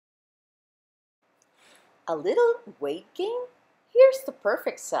A little weight gain? Here's the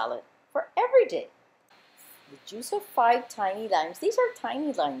perfect salad for every day. The juice of 5 tiny limes. These are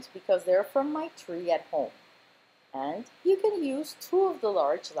tiny limes because they're from my tree at home. And you can use 2 of the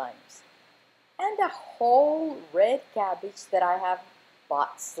large limes. And a whole red cabbage that I have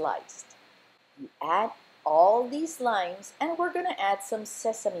bought sliced. You add all these limes and we're going to add some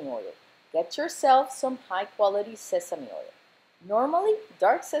sesame oil. Get yourself some high quality sesame oil. Normally,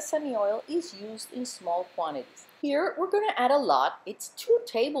 dark sesame oil is used in small quantities. Here, we're going to add a lot. It's 2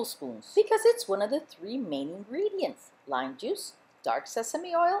 tablespoons because it's one of the 3 main ingredients: lime juice, dark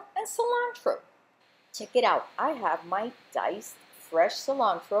sesame oil, and cilantro. Check it out. I have my diced fresh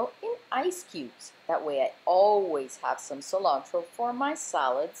cilantro in ice cubes. That way I always have some cilantro for my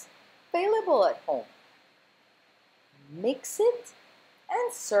salads available at home. Mix it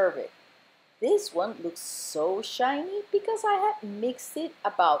and serve it. This one looks so shiny because I had mixed it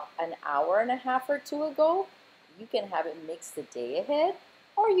about an hour and a half or 2 ago. You can have it mixed a day ahead,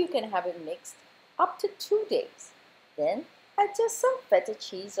 or you can have it mixed up to 2 days. Then add just some feta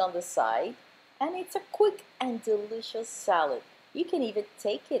cheese on the side, and it's a quick and delicious salad. You can even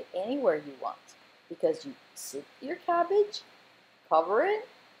take it anywhere you want because you sip your cabbage, cover it,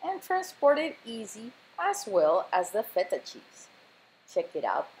 and transport it easy, as well as the feta cheese. Check it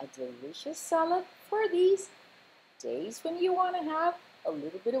out, a delicious salad for these days when you want to have a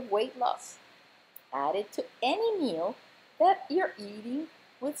little bit of weight loss. Add it to any meal that you're eating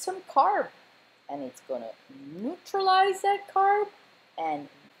with some carb, and it's going to neutralize that carb and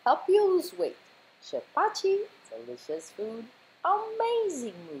help you lose weight. Chef Pachi, delicious food,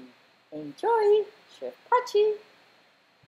 amazing mood. Enjoy, Chef Pachi.